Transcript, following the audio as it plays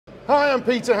Hi, I'm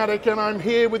Peter Haddock and I'm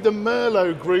here with the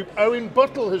Merlo Group. Owen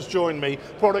Buttle has joined me,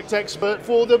 product expert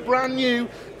for the brand new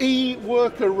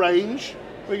eworker range.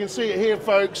 We can see it here,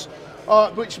 folks,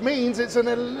 which means it's an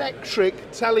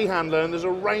electric telehandler, and there's a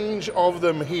range of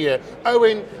them here.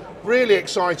 Owen, really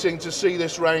exciting to see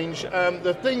this range.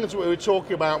 The things we were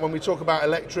talking about when we talk about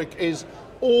electric is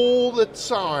all the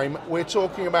time we're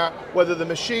talking about whether the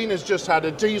machine has just had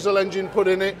a diesel engine put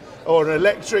in it or an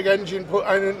electric engine put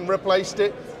in it and replaced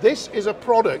it. This is a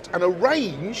product and a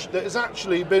range that has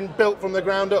actually been built from the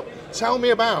ground up. Tell me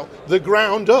about the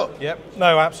ground up. Yep,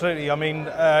 no, absolutely. I mean,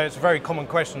 it's a very common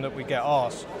question that we get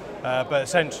asked, but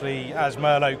essentially as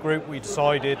Merlo Group we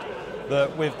decided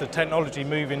that with the technology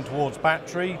moving towards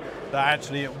battery, that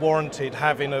actually it warranted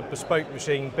having a bespoke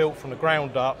machine built from the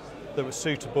ground up that was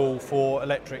suitable for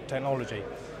electric technology.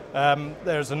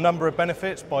 There's a number of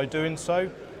benefits by doing so,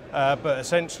 but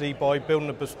essentially by building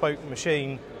a bespoke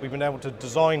machine, we've been able to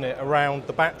design it around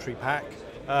the battery pack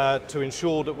to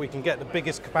ensure that we can get the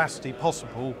biggest capacity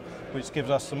possible, which gives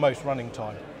us the most running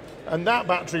time. And that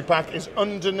battery pack is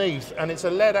underneath, and it's a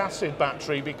lead acid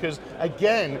battery because,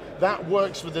 again, that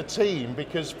works for the team,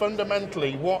 because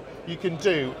fundamentally what you can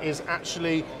do is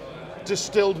actually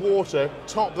distilled water,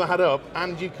 top that up,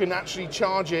 and you can actually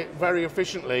charge it very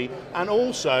efficiently. And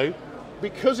also,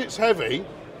 because it's heavy,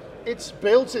 it's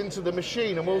built into the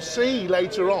machine, and we'll see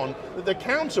later on that the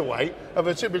counterweight of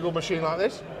a typical machine like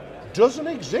this doesn't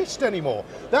exist anymore.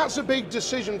 That's a big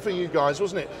decision for you guys,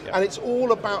 wasn't it? Yep. And it's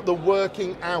all about the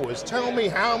working hours. Tell me,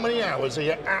 how many hours are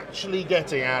you actually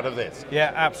getting out of this?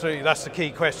 Yeah, absolutely, that's the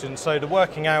key question. So the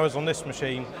working hours on this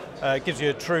machine gives you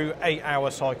a true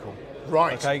 8-hour cycle.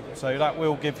 Right. Okay, so that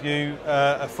will give you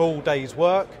a full day's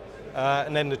work,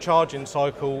 and then the charging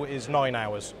cycle is 9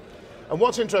 hours. And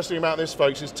what's interesting about this,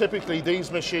 folks, is typically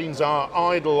these machines are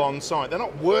idle on site. They're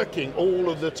not working all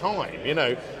of the time, you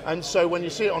know. And so when you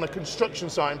see it on a construction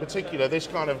site in particular, this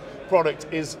kind of product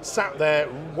is sat there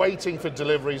waiting for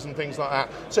deliveries and things like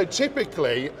that. So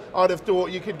typically, I'd have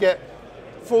thought you could get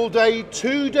full day,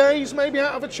 2 days maybe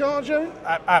out of a charger?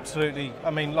 Absolutely.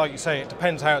 I mean, like you say, it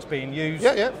depends how it's being used.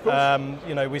 Yeah, of course.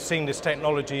 You know, we've seen this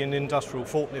technology in industrial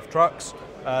forklift trucks.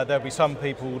 There'll be some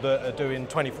people that are doing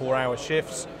 24-hour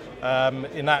shifts.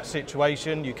 In that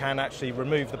situation, you can actually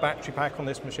remove the battery pack on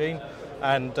this machine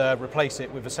and replace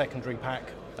it with a secondary pack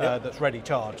that's ready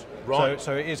charged. Right.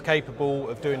 So it is capable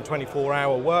of doing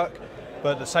 24-hour work,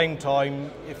 but at the same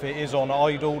time, if it is on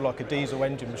idle, like a diesel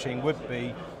engine machine would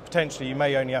be, potentially you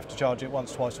may only have to charge it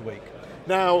once, twice a week.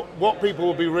 Now, what people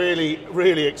will be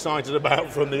really excited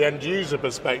about from the end user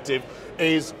perspective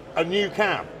is a new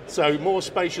cab. So more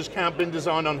spacious cab been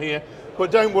designed on here. But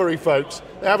don't worry, folks,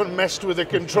 they haven't messed with the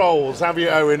controls, have you,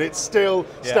 Owen? It's still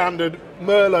standard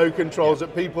Merlo controls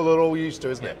that people are all used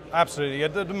to, isn't it? Absolutely.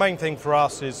 The main thing for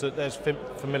us is that there's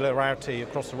familiarity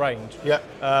across the range. Yeah.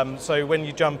 So when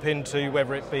you jump into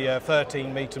whether it be a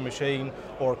 13-metre machine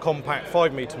or a compact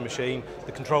 5-metre machine,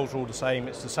 the controls are all the same.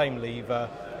 It's the same lever,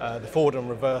 the forward and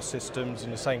reverse systems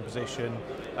in the same position,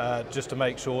 just to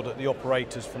make sure that the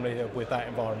operator's familiar with that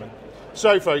environment.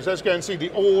 So folks, let's go and see the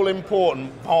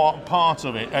all-important part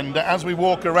of it. And as we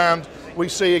walk around, we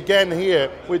see again here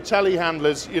with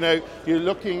telehandlers, you know, you're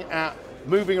looking at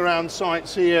moving around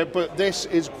sites here, but this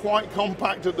is quite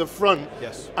compact at the front.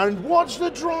 Yes. And what's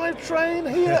the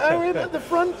drivetrain here, Owen, at the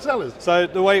front? Tell us. So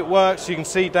the way it works, you can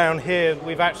see down here,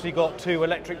 we've actually got 2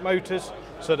 electric motors.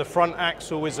 So the front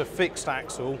axle is a fixed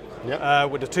axle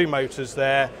with the 2 motors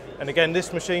there. And again,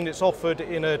 this machine, it's offered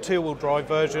in a 2-wheel drive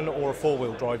version or a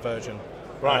 4-wheel drive version,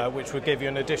 which would give you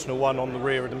an additional one on the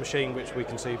rear of the machine, which we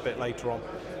can see a bit later on.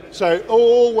 So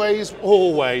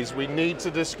always we need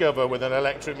to discover with an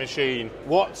electric machine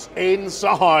what's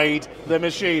inside the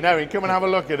machine. Owen, come and have a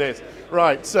look at this.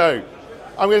 Right, so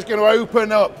I'm just going to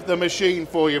open up the machine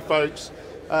for you, folks.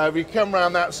 If you come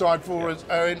around that side for us,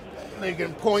 Owen, you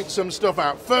can point some stuff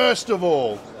out. First of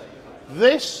all,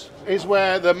 this is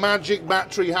where the magic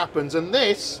battery happens, and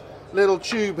this little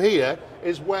tube here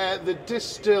is where the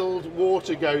distilled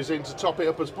water goes in to top it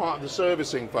up as part of the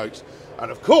servicing, folks. And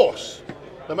of course,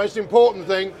 the most important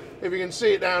thing, if you can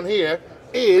see it down here,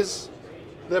 is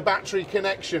the battery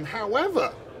connection.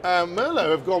 However, Merlo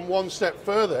have gone one step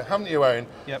further, haven't you, Owen?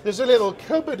 Yep. There's a little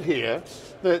cupboard here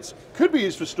that could be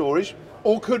used for storage,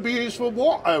 or could be used for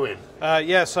what, Owen?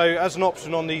 Yeah, so as an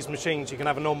option on these machines, you can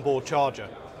have an onboard charger.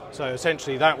 So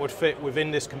essentially that would fit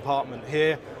within this compartment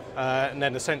here, and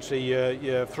then essentially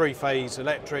your 3-phase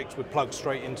electrics would plug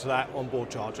straight into that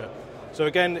onboard charger. So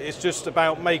again, it's just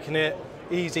about making it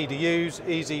easy to use,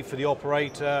 easy for the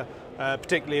operator,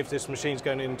 particularly if this machine's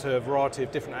going into a variety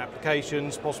of different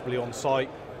applications, possibly on site,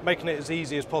 making it as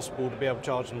easy as possible to be able to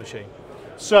charge the machine.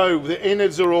 So the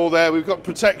innards are all there. We've got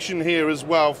protection here as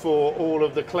well for all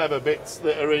of the clever bits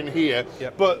that are in here.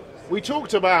 Yep. But we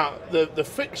talked about the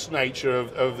fixed nature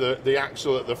of the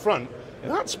axle at the front.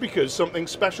 Yep. That's because something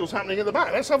special's happening at the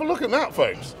back. Let's have a look at that,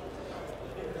 folks.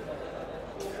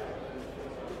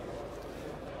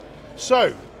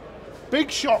 So,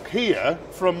 big shock here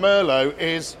from Merlo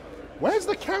is, where's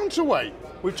the counterweight?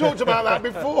 We've talked about that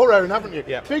before, Owen, haven't you?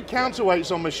 Yep. Big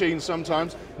counterweights on machines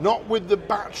sometimes, not with the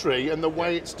battery and the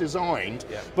way it's designed.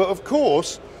 Yep. But of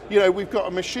course, you know, we've got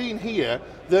a machine here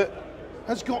that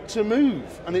has got to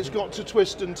move and it's got to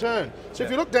twist and turn. So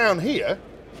if you look down here,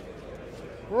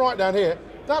 right down here,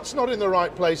 that's not in the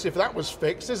right place if that was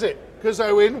fixed, is it? Because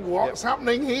Owen, what's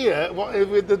happening here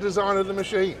with the design of the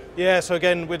machine? Yeah, so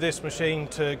again with this machine,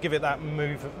 to give it that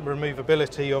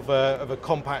removability of a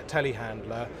compact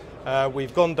telehandler,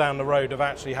 we've gone down the road of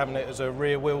actually having it as a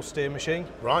rear wheel steer machine.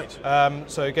 Right.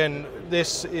 So again,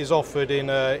 this is offered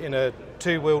in a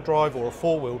 2-wheel drive or a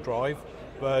 4-wheel drive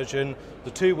version.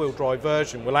 The 2-wheel drive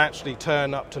version will actually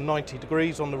turn up to 90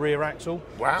 degrees on the rear axle.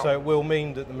 Wow. So it will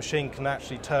mean that the machine can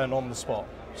actually turn on the spot.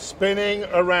 Spinning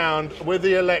around with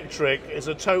the electric is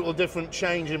a total different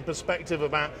change in perspective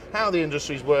about how the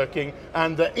industry's working,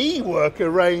 and the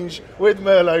eworker range with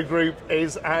Merlo Group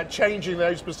is changing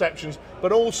those perceptions,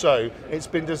 but also it's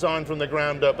been designed from the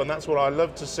ground up, and that's what I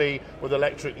love to see with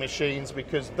electric machines,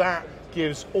 because that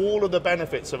gives all of the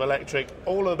benefits of electric,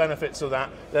 all of the benefits of that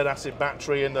lead acid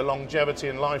battery and the longevity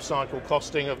and life cycle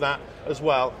costing of that as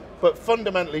well. But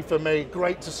fundamentally for me,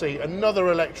 great to see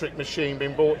another electric machine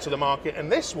being brought to the market,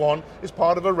 and this one is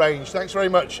part of a range. Thanks very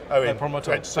much, Owen. No problem at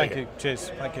all. Thank you. Cheers.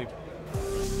 Thank you.